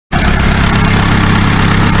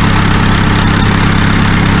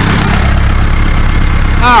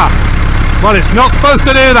Well, it's not supposed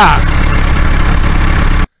to do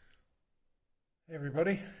that. Hey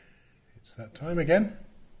everybody, it's that time again.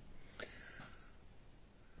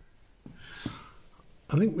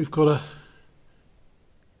 I think we've got a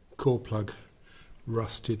core plug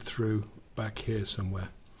rusted through back here somewhere.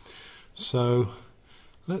 So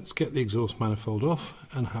let's get the exhaust manifold off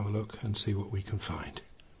and have a look and see what we can find.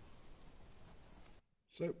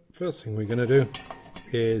 So first thing we're going to do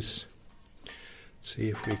is see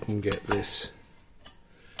if we can get this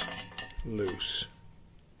loose.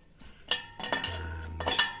 And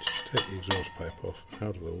just take the exhaust pipe off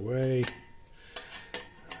out of the way.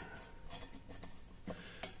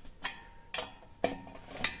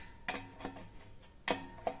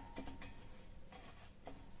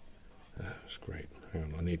 That's great. Hang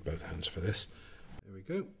on, I need both hands for this. There we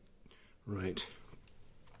go. Right.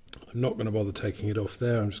 I'm not going to bother taking it off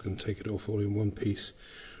there. I'm just going to take it off all in one piece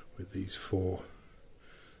with these 4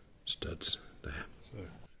 studs there. So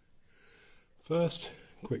first,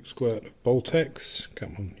 quick squirt of Boltex.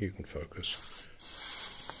 Come on, you can focus.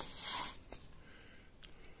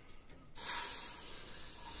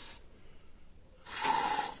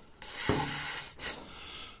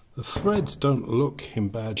 The threads don't look in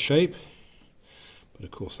bad shape, but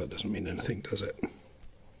of course that doesn't mean anything, does it?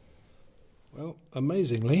 Well,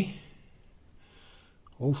 amazingly,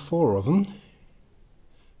 all 4 of them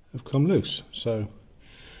have come loose, so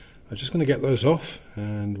I'm just going to get those off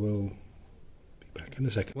and we'll be back in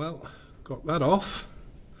a second. Well, got that off,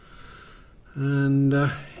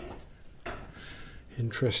 and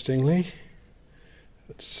interestingly,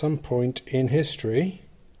 at some point in history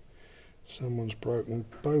someone's broken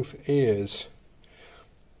both ears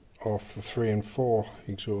off the 3 and 4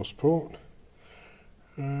 exhaust port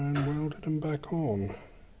and welded them back on.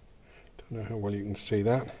 Don't know how well you can see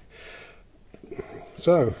that.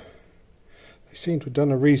 So they seem to have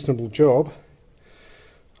done a reasonable job.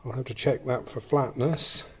 I'll have to check that for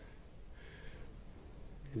flatness.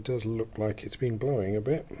 It does look like it's been blowing a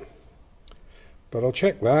bit, but I'll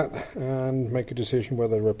check that and make a decision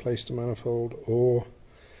whether to replace the manifold or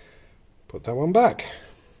put that one back.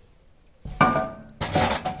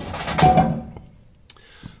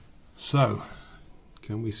 So,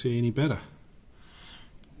 can we see any better?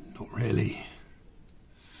 Not really.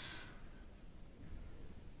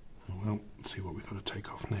 Well, let's see what we've got to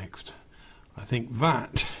take off next. I think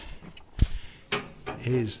that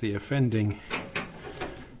is the offending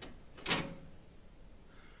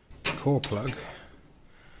core plug.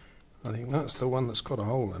 I think that's the one that's got a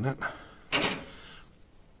hole in it.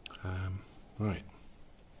 Right.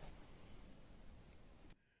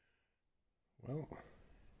 Well,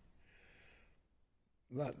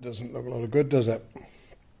 that doesn't look a lot of good, does it?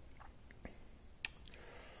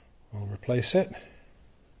 I'll replace it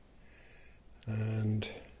and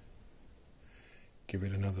give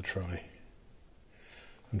it another try.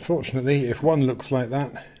 Unfortunately, if one looks like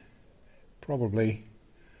that, probably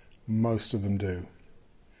most of them do.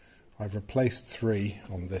 I've replaced 3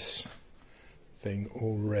 on this thing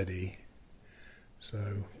already, so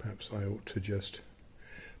perhaps I ought to just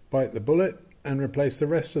bite the bullet and replace the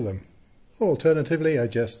rest of them. Or alternatively, I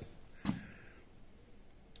just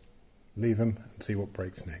leave them and see what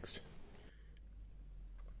breaks next.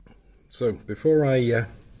 So before I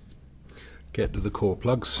get to the core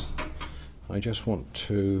plugs, I just want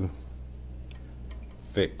to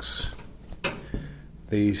fix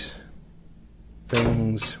these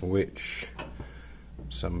things which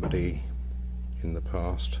somebody in the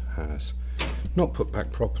past has not put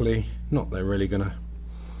back properly. Not they're really going to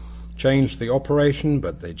change the operation,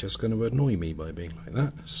 but they're just going to annoy me by being like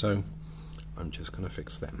that, so I'm just going to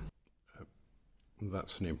fix them.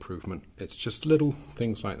 That's an improvement. It's just little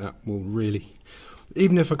things like that will really,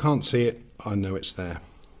 even if I can't see it, I know it's there.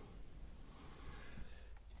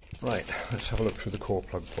 Right, let's have a look through the core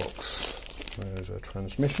plug box. There's a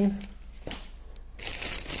transmission.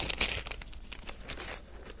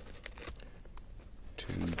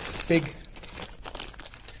 Two big.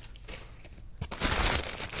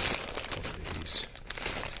 These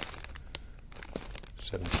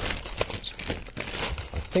 17.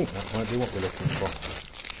 I think that might be what we're looking for.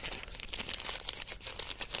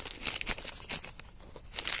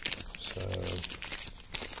 So,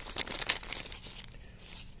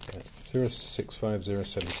 yeah,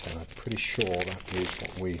 0650710. I'm pretty sure that is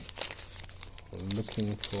what we are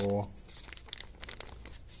looking for.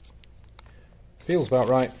 Feels about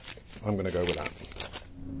right. I'm going to go with that.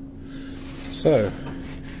 So,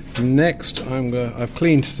 next I've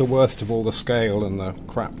cleaned the worst of all the scale and the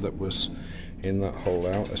crap that was in that hole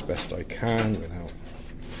out as best I can without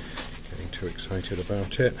getting too excited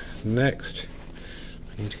about it. Next,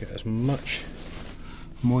 I'm need to get as much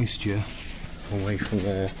moisture away from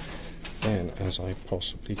there then as I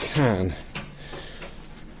possibly can.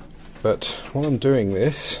 But while I'm doing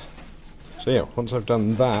this, so yeah, once I've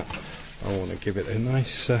done that, I want to give it a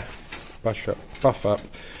nice buff up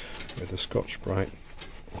with a Scotch-Brite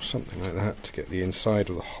or something like that to get the inside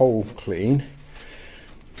of the hole clean,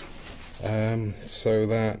 so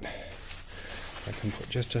that I can put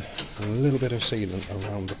just a little bit of sealant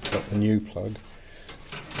around the new plug,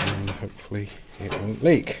 and hopefully it won't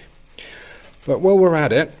leak. But while we're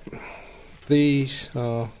at it, these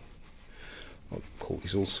are, I'll call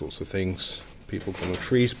these all sorts of things. People call them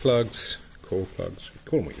freeze plugs, core plugs,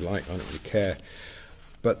 call them what you like, I don't really care.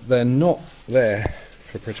 But they're not there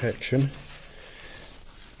for protection.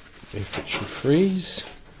 If it should freeze,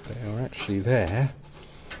 they are actually there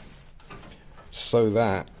so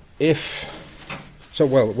that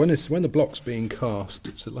when the block's being cast,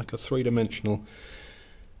 it's like a three-dimensional.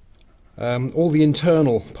 All the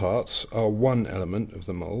internal parts are one element of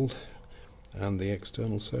the mould, and the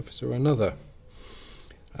external surface are another.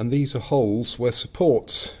 And these are holes where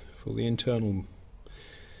supports for the internal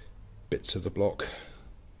bits of the block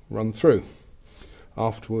run through.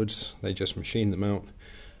 Afterwards, they just machine them out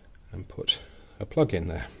and put a plug in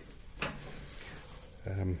there.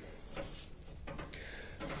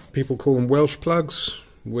 People call them Welsh plugs,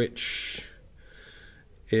 which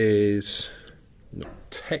is not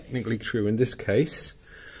technically true in this case.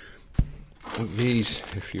 These,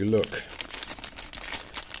 if you look,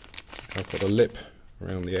 I've got a lip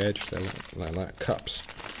around the edge, they're like cups.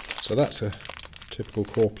 So that's a typical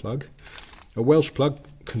core plug. A Welsh plug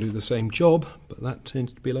can do the same job, but that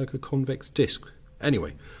tends to be like a convex disc.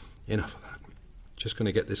 Anyway, enough of that. Just going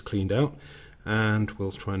to get this cleaned out, and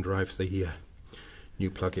we'll try and drive the new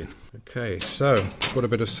plug in. Okay, so put a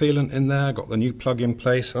bit of sealant in there, got the new plug in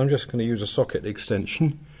place. I'm just going to use a socket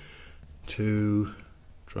extension to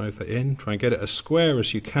drive that in. Try and get it as square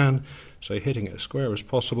as you can, so you're hitting it as square as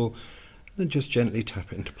possible, and just gently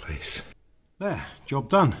tap it into place. There, job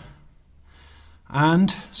done.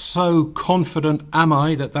 And so confident am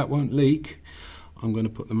I that that won't leak, I'm going to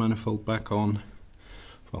put the manifold back on.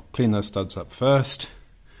 Well, clean those studs up first,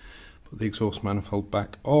 put the exhaust manifold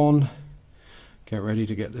back on, get ready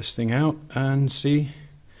to get this thing out and see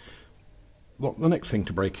what the next thing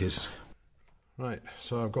to break is. Right,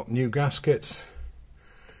 so I've got new gaskets,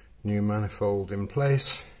 new manifold in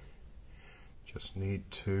place, just need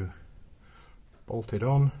to bolt it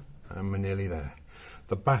on and we're nearly there.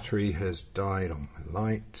 The battery has died on my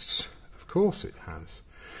lights, of course it has.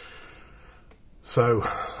 So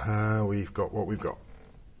we've got what we've got.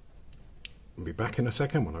 I'll be back in a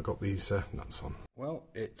second when I've got these nuts on. Well,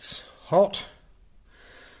 it's hot.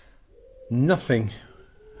 Nothing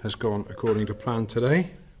has gone according to plan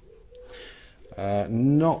today.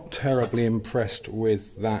 Not terribly impressed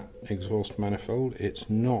with that exhaust manifold. It's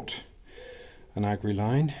not an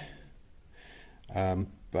agri-line,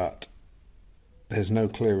 but there's no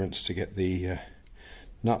clearance to get the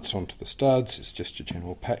nuts onto the studs. It's just a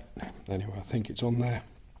general pet. Anyway, I think it's on there.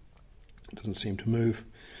 It doesn't seem to move.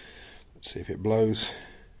 Let's see if it blows.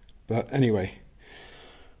 But anyway,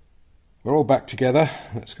 we're all back together.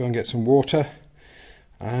 Let's go and get some water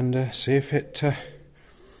and see if it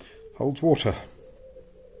holds water.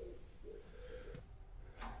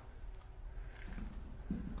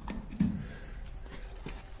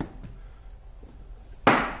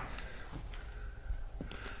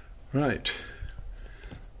 Right,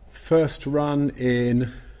 first run in,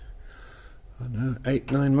 I don't know,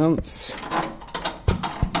 8-9 months.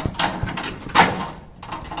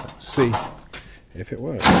 Let's see if it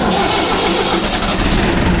works.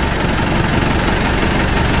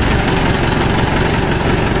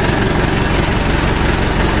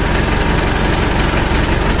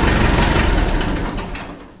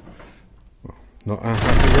 Well, not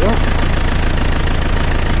happy with that.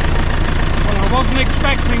 Well, I wasn't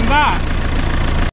expecting that.